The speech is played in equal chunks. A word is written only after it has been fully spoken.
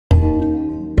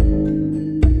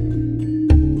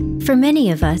For many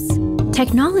of us,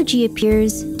 technology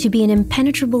appears to be an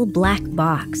impenetrable black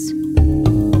box.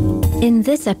 In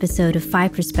this episode of PHI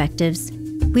Perspectives,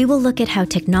 we will look at how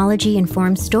technology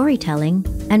informs storytelling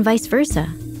and vice versa.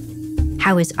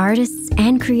 How as artists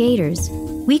and creators,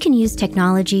 we can use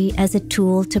technology as a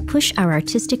tool to push our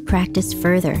artistic practice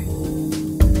further.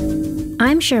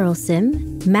 I'm Cheryl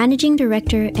Sim, Managing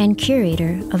Director and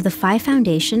Curator of the PHI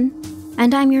Foundation,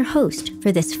 and I'm your host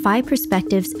for this PHI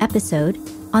Perspectives episode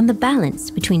on the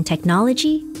balance between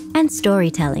technology and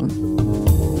storytelling.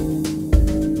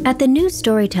 At the New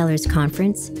Storytellers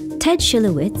Conference, Ted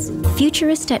Schilowitz,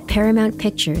 futurist at Paramount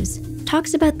Pictures,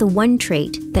 talks about the one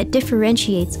trait that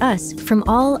differentiates us from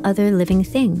all other living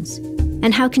things,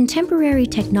 and how contemporary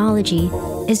technology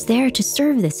is there to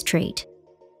serve this trait.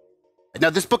 Now,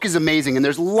 this book is amazing, and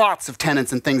there's lots of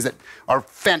tenets and things that are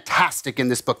fantastic in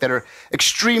this book that are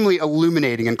extremely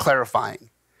illuminating and clarifying.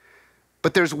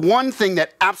 But there's one thing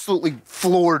that absolutely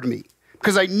floored me,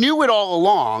 because I knew it all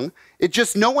along, it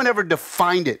just no one ever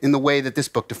defined it in the way that this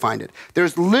book defined it.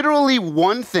 There's literally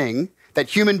one thing that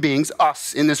human beings,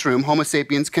 us in this room, Homo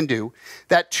sapiens, can do,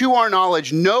 that to our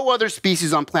knowledge, no other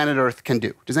species on planet Earth can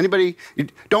do. Does anybody,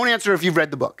 don't answer if you've read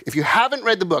the book. If you haven't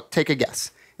read the book, take a guess.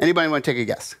 Anybody want to take a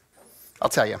guess? I'll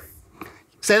tell you.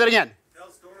 Say that again. Tell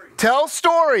stories. Tell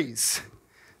stories.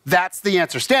 That's the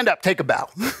answer. Stand up, take a bow.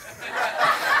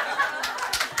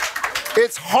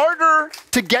 It's harder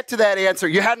to get to that answer.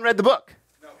 You hadn't read the book?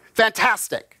 No.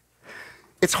 Fantastic.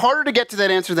 It's harder to get to that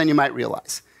answer than you might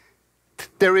realize.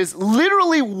 There is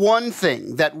literally one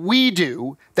thing that we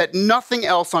do that nothing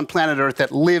else on planet Earth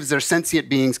that lives or sentient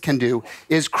beings can do,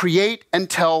 is create and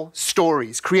tell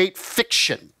stories, create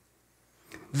fiction.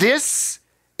 This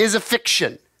is a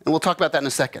fiction, and we'll talk about that in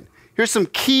a second. Here's some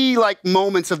key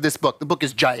moments of this book. The book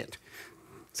is giant.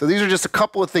 So these are just a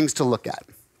couple of things to look at.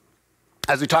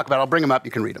 As we talk about it, I'll bring them up,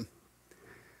 you can read them.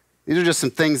 These are just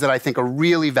some things that I think are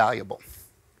really valuable.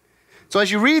 So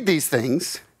as you read these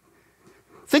things,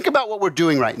 think about what we're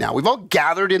doing right now. We've all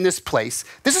gathered in this place.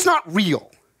 This is not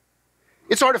real.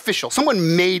 It's artificial.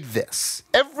 Someone made this.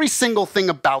 Every single thing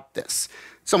about this.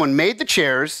 Someone made the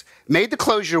chairs, made the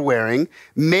clothes you're wearing,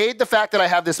 made the fact that I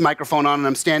have this microphone on and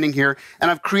I'm standing here,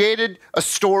 and I've created a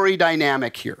story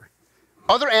dynamic here.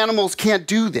 Other animals can't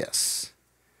do this.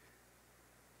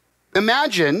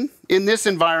 Imagine in this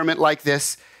environment like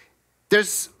this,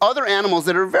 there's other animals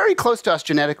that are very close to us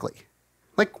genetically.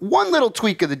 Like one little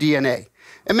tweak of the DNA.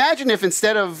 Imagine if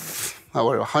instead of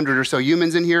 100 or so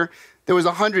humans in here, there was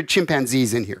 100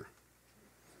 chimpanzees in here.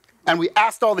 And we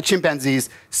asked all the chimpanzees,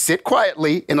 sit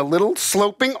quietly in a little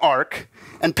sloping arc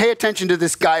and pay attention to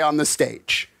this guy on the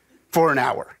stage for an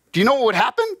hour. Do you know what would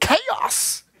happen?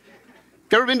 Chaos.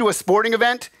 Have you ever been to a sporting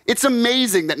event? It's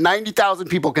amazing that 90,000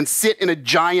 people can sit in a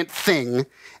giant thing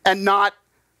and not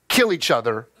kill each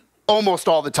other almost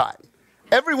all the time.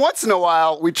 Every once in a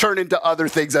while, we turn into other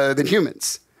things other than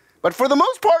humans. But for the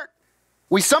most part,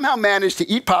 we somehow manage to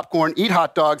eat popcorn, eat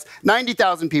hot dogs,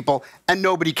 90,000 people, and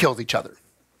nobody kills each other.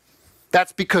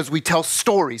 That's because we tell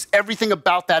stories. Everything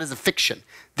about that is a fiction.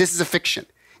 This is a fiction.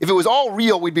 If it was all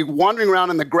real, we'd be wandering around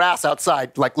in the grass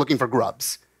outside looking for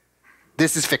grubs.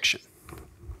 This is fiction.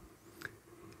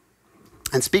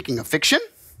 And speaking of fiction,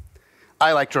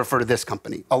 I like to refer to this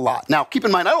company a lot. Now, keep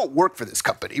in mind, I don't work for this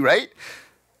company, right?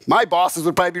 My bosses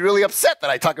would probably be really upset that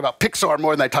I talk about Pixar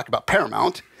more than I talk about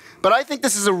Paramount. But I think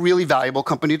this is a really valuable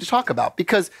company to talk about,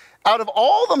 because out of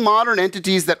all the modern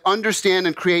entities that understand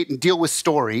and create and deal with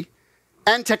story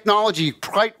and technology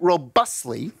quite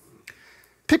robustly,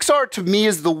 Pixar to me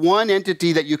is the one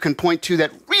entity that you can point to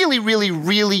that really, really,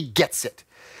 really gets it.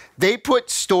 They put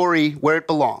story where it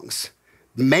belongs.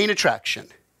 Main attraction.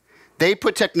 They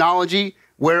put technology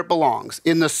where it belongs,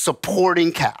 in the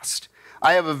supporting cast.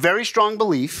 I have a very strong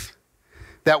belief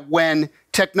that when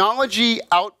technology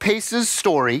outpaces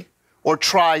story, or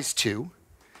tries to,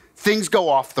 things go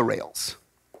off the rails.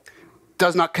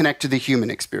 Does not connect to the human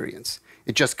experience.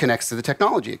 It just connects to the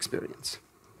technology experience.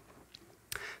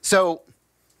 So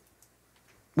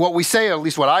what we say, or at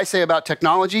least what I say about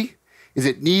technology, is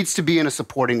it needs to be in a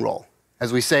supporting role.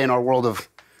 As we say in our world of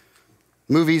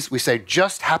movies, we say,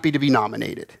 just happy to be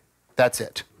nominated. That's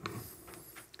it.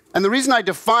 And the reason I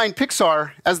define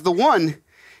Pixar as the one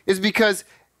is because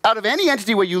out of any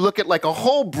entity where you look at a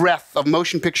whole breadth of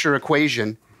motion picture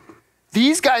equation,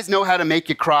 these guys know how to make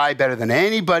you cry better than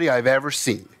anybody I've ever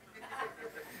seen.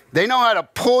 They know how to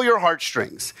pull your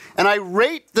heartstrings. And I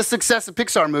rate the success of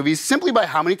Pixar movies simply by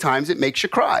how many times it makes you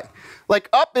cry. Like,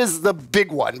 Up is the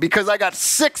big one, because I got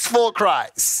 6 full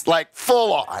cries, like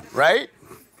full on, right?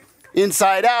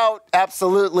 Inside Out,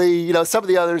 absolutely. You know, some of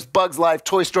the others, Bug's Life,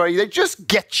 Toy Story, they just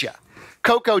get you.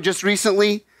 Coco, just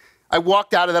recently, I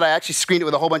walked out of that. I actually screened it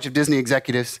with a whole bunch of Disney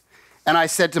executives. And I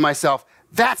said to myself,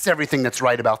 that's everything that's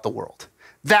right about the world.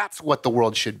 That's what the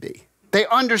world should be. They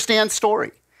understand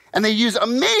story. And they use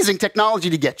amazing technology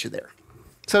to get you there.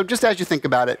 So just as you think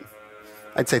about it,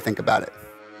 I'd say think about it.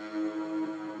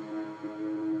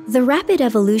 The rapid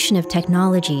evolution of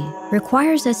technology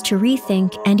requires us to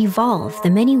rethink and evolve the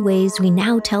many ways we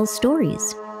now tell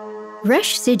stories.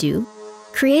 Resh Sidhu,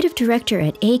 creative director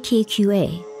at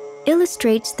AKQA,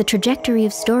 illustrates the trajectory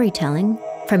of storytelling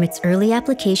from its early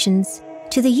applications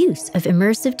to the use of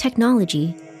immersive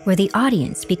technology where the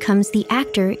audience becomes the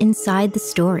actor inside the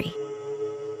story.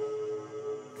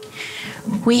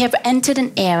 We have entered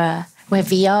an era where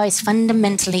VR is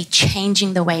fundamentally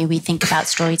changing the way we think about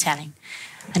storytelling.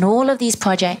 And all of these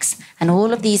projects and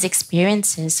all of these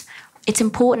experiences, it's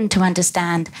important to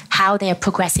understand how they are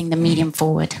progressing the medium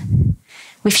forward.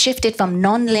 We've shifted from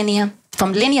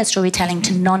linear storytelling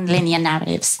to non-linear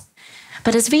narratives.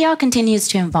 But as VR continues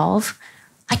to evolve,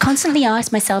 I constantly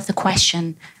ask myself the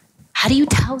question, how do you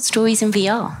tell stories in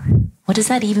VR? What does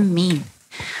that even mean?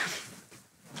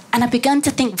 And I've begun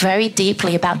to think very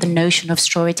deeply about the notion of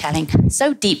storytelling.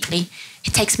 So deeply,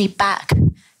 it takes me back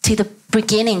to the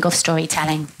beginning of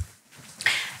storytelling.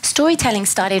 Storytelling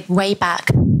started way back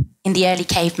in the early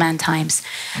caveman times,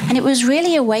 and it was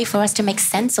really a way for us to make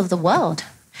sense of the world.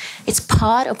 It's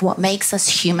part of what makes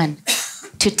us human,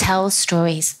 to tell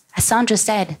stories. As Sandra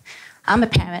said, I'm a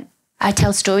parent. I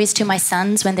tell stories to my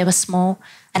sons when they were small,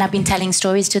 and I've been telling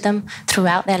stories to them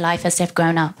throughout their life as they've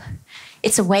grown up.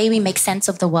 It's a way we make sense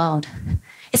of the world.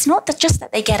 It's not just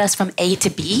that they get us from A to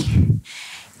B.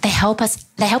 They help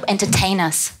entertain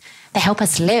us. They help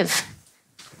us live.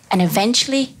 And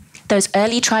eventually, those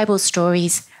early tribal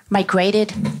stories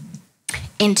migrated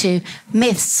into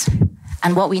myths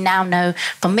and what we now know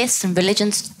from myths and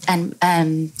religions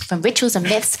and from rituals and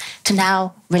myths to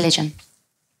now religion.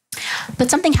 But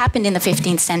something happened in the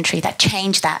 15th century that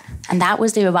changed that, and that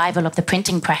was the arrival of the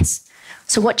printing press.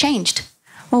 So what changed?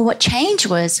 Well, what changed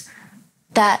was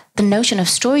that the notion of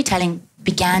storytelling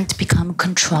began to become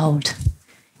controlled.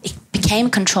 It became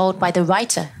controlled by the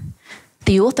writer.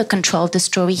 The author controlled the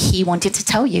story he wanted to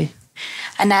tell you.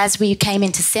 And as we came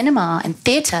into cinema and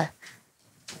theatre,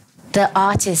 the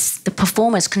artists, the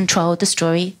performers controlled the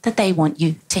story that they want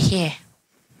you to hear.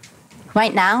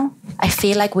 Right now, I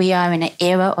feel like we are in an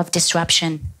era of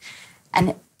disruption.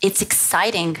 And it's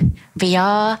exciting.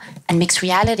 VR and mixed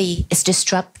reality is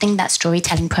disrupting that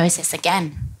storytelling process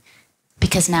again.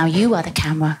 Because now you are the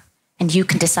camera and you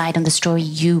can decide on the story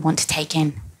you want to take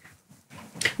in.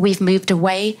 We've moved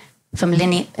away from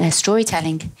linear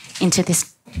storytelling into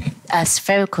this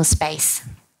spherical space.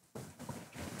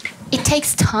 It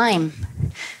takes time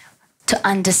to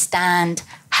understand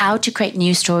how to create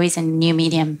new stories in a new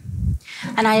medium.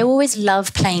 And I always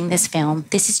love playing this film.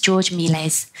 This is George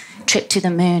Méliès's Trip to the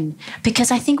Moon,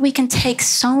 because I think we can take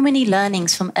so many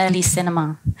learnings from early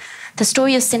cinema. The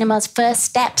story of cinema's first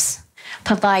steps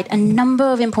provide a number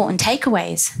of important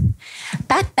takeaways.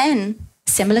 Back then,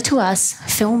 similar to us,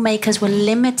 filmmakers were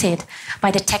limited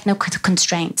by the technical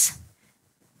constraints.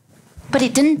 But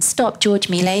it didn't stop George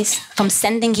Méliès from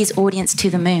sending his audience to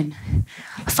the moon.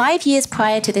 5 years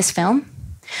prior to this film,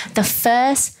 the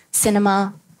first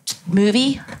cinema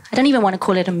movie, I don't even want to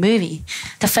call it a movie,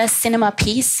 the first cinema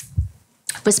piece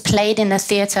was played in a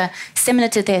theatre similar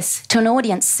to this, to an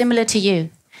audience similar to you.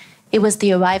 It was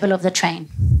the arrival of the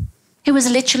train. It was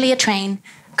literally a train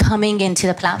coming into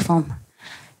the platform.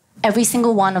 Every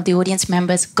single one of the audience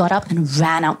members got up and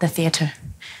ran out the theatre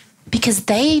because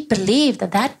they believed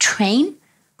that that train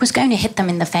was going to hit them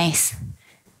in the face.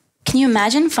 Can you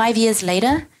imagine 5 years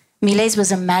later, Méliès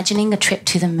was imagining a trip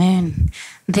to the moon.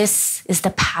 This is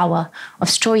the power of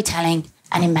storytelling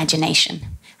and imagination.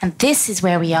 And this is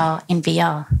where we are in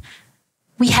VR.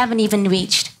 We haven't even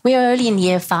reached, we're early in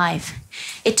year 5.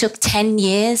 It took 10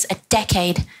 years, a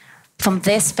decade, from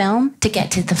this film to get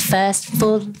to the first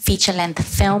full feature-length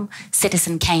film,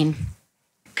 Citizen Kane.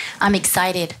 I'm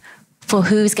excited for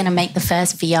who's going to make the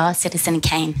first VR Citizen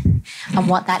Kane and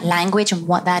what that language and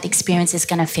what that experience is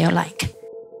going to feel like.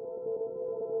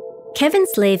 Kevin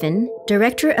Slavin,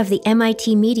 director of the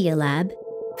MIT Media Lab,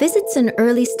 visits an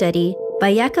early study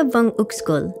by Jakob van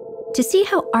Uxkol to see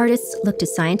how artists look to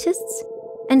scientists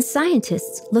and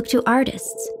scientists look to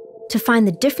artists to find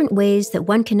the different ways that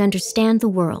one can understand the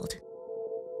world.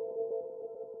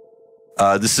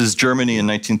 This is Germany in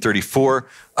 1934,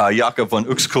 Jakob von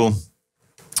Uxkol.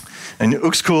 And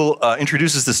Uxkol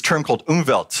introduces this term called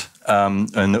Umwelt.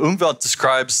 And the Umwelt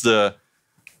describes the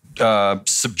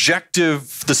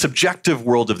subjective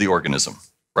world of the organism.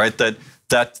 right? That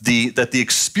the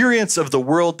experience of the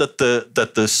world that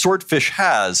the swordfish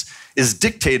has is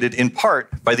dictated in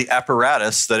part by the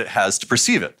apparatus that it has to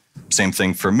perceive it. Same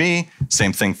thing for me,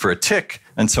 same thing for a tick,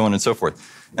 and so on and so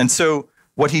forth. And so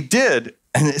what he did,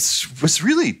 and it's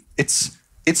trippy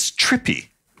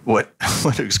what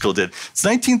Uexküll did. It's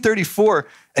 1934,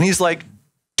 and he's like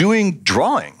doing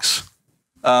drawings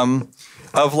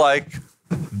of like,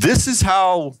 this is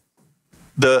how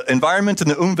the environment and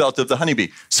the Umwelt of the honeybee.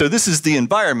 So this is the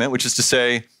environment, which is to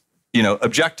say,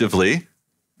 objectively,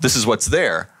 this is what's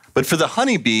there. But for the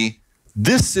honeybee,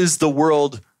 this is the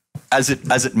world as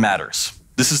it matters.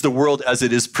 This is the world as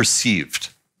it is perceived.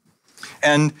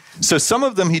 And so some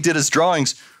of them he did as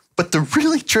drawings, but the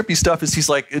really trippy stuff is he's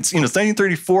like, it's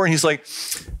 1934, and he's like,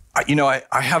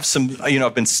 I have some,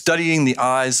 I've been studying the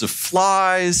eyes of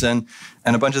flies and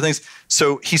a bunch of things.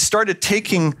 So he started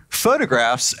taking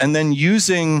photographs and then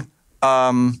using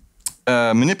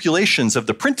manipulations of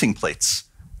the printing plates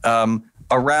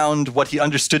around what he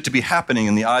understood to be happening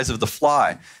in the eyes of the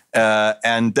fly.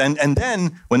 And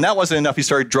then when that wasn't enough, he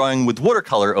started drawing with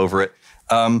watercolor over it,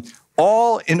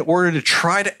 all in order to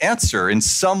try to answer in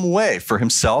some way for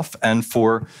himself and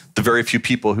for the very few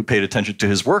people who paid attention to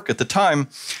his work at the time.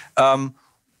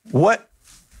 What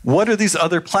are these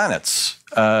other planets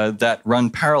that run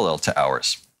parallel to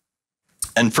ours?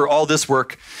 And for all this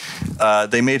work,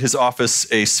 they made his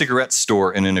office a cigarette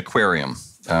store in an aquarium,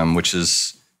 which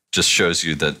just shows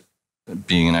you that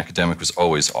being an academic was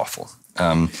always awful.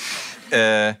 And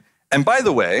by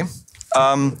the way,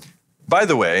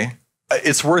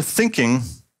 it's worth thinking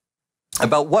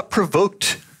about what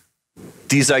provoked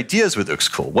these ideas with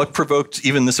Uexküll, what provoked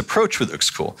even this approach with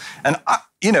Uexküll. And,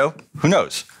 who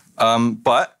knows?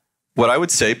 But what I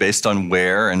would say, based on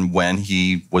where and when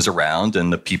he was around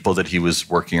and the people that he was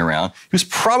working around, he was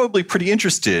probably pretty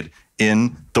interested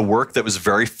in the work that was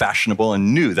very fashionable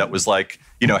and new, that was like,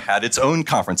 had its own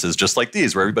conferences just like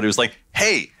these, where everybody was like,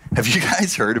 hey, have you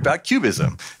guys heard about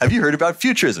Cubism? Have you heard about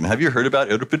Futurism? Have you heard about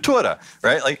Europatura,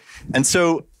 right? And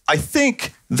so I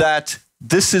think that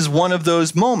this is one of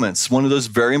those moments, one of those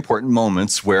very important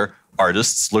moments where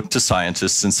artists look to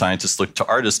scientists and scientists look to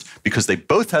artists, because they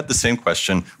both had the same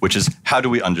question, which is, how do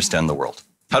we understand the world?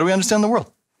 How do we understand the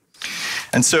world?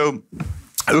 And so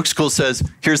Uexküll says,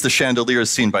 here's the chandelier as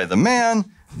seen by the man,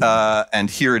 and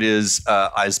here it is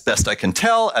as best I can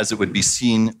tell, as it would be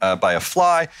seen by a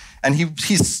fly. And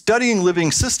he's studying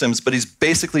living systems, but he's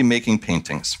basically making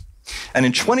paintings. And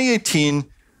in 2018,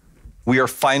 we are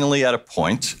finally at a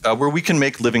point where we can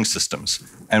make living systems.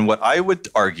 And what I would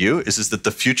argue is that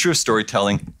the future of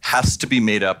storytelling has to be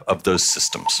made up of those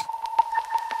systems.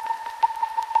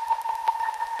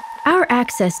 Our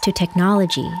access to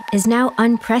technology is now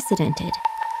unprecedented.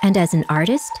 And as an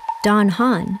artist, Don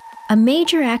Hahn, a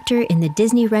major actor in the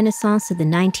Disney Renaissance of the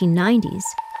 1990s,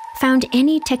 found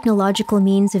any technological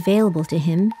means available to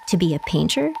him to be a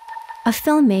painter, a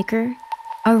filmmaker,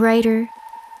 a writer,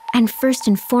 and first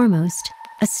and foremost,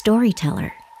 a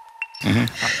storyteller.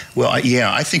 Mm-hmm. Well,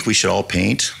 yeah, I think we should all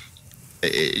paint.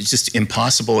 It's just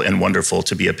impossible and wonderful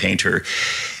to be a painter.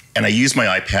 And I use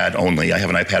my iPad only. I have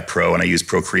an iPad Pro and I use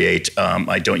Procreate.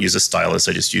 I don't use a stylus.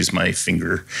 I just use my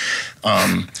finger.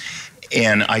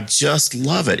 And I just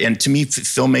love it. And to me,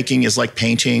 filmmaking is like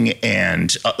painting,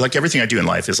 and like everything I do in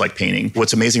life is like painting.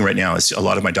 What's amazing right now is a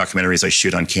lot of my documentaries I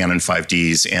shoot on Canon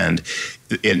 5Ds, and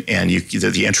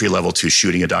the entry level to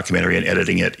shooting a documentary and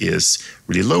editing it is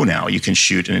really low now. You can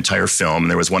shoot an entire film. And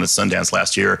there was one at Sundance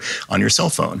last year on your cell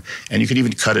phone, and you can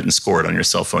even cut it and score it on your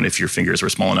cell phone if your fingers were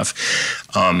small enough.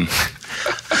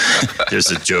 There's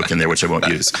a joke in there which I won't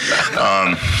use.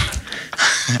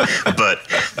 But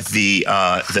the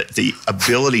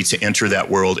ability to enter that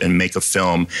world and make a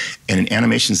film, and in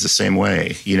animation is the same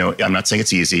way. I'm not saying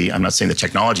it's easy. I'm not saying the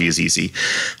technology is easy,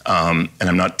 and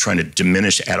I'm not trying to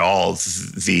diminish at all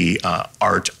the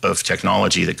art of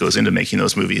technology that goes into making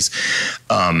those movies.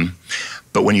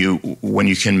 But when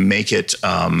you can make it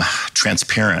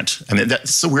transparent, I mean,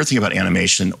 that's the weird thing about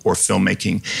animation or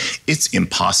filmmaking. It's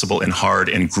impossible and hard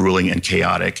and grueling and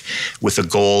chaotic, with the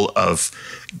goal of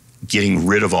getting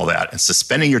rid of all that and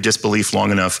suspending your disbelief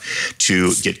long enough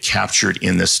to get captured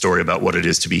in this story about what it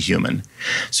is to be human.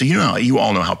 So you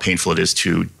all know how painful it is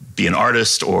to be an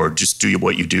artist or just do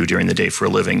what you do during the day for a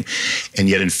living. And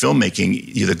yet in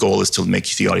filmmaking, the goal is to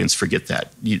make the audience forget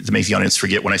that. To make the audience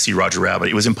forget, when I see Roger Rabbit,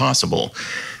 it was impossible.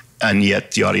 And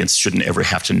yet the audience shouldn't ever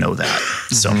have to know that.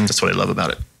 So that's what I love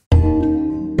about it.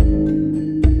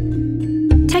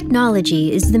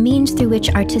 Technology is the means through which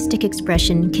artistic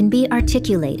expression can be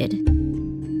articulated.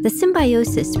 The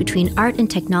symbiosis between art and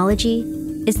technology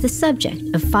is the subject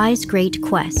of PHI's great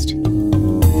quest.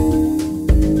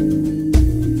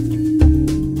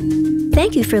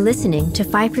 Thank you for listening to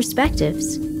PHI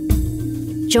Perspectives.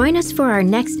 Join us for our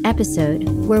next episode,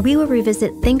 where we will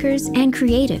revisit thinkers and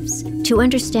creatives to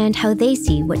understand how they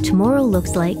see what tomorrow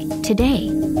looks like today.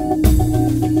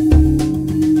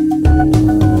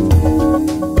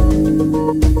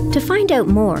 To find out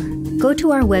more, go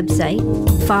to our website,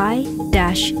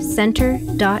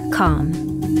 phi-centre.com.